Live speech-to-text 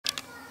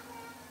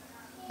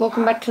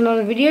Welcome back to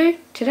another video.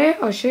 Today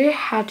I'll show you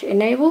how to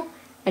enable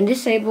and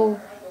disable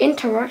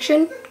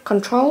interaction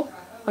control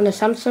on the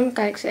Samsung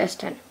Galaxy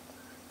S10.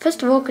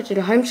 First of all, go to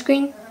the home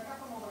screen,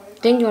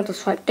 then you want to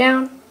swipe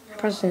down,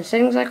 press the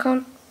settings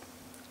icon,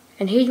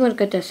 and here you want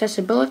to go to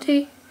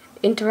accessibility,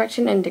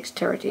 interaction and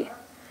dexterity.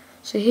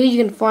 So here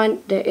you can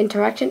find the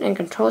interaction and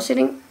control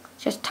setting,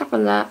 just tap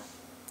on that,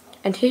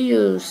 and here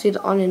you'll see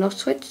the on and off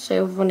switch,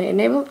 so if you want to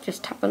enable,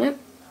 just tap on it.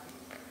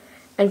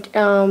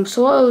 And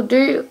so what it will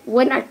do,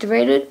 when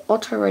activated,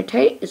 auto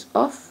rotate is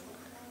off,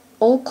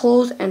 all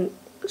calls and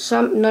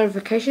some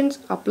notifications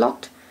are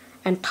blocked,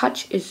 and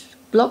touch is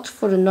blocked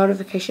for the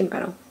notification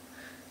panel.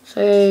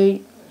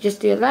 So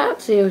just do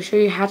that, so it will show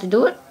you how to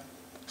do it.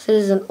 So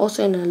this is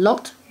also in a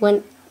locked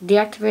when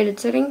deactivated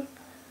setting,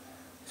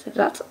 so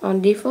that's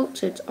on default,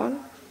 so it's on.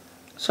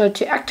 So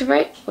to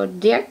activate or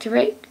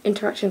deactivate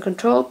interaction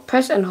control,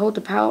 press and hold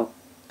the power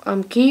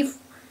key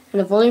and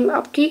the volume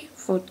up key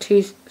for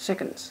 2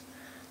 seconds.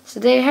 So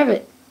there you have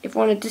it. If you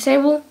want to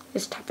disable,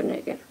 just tap on it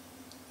again.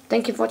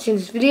 Thank you for watching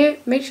this video.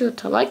 Make sure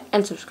to like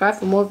and subscribe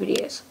for more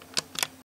videos.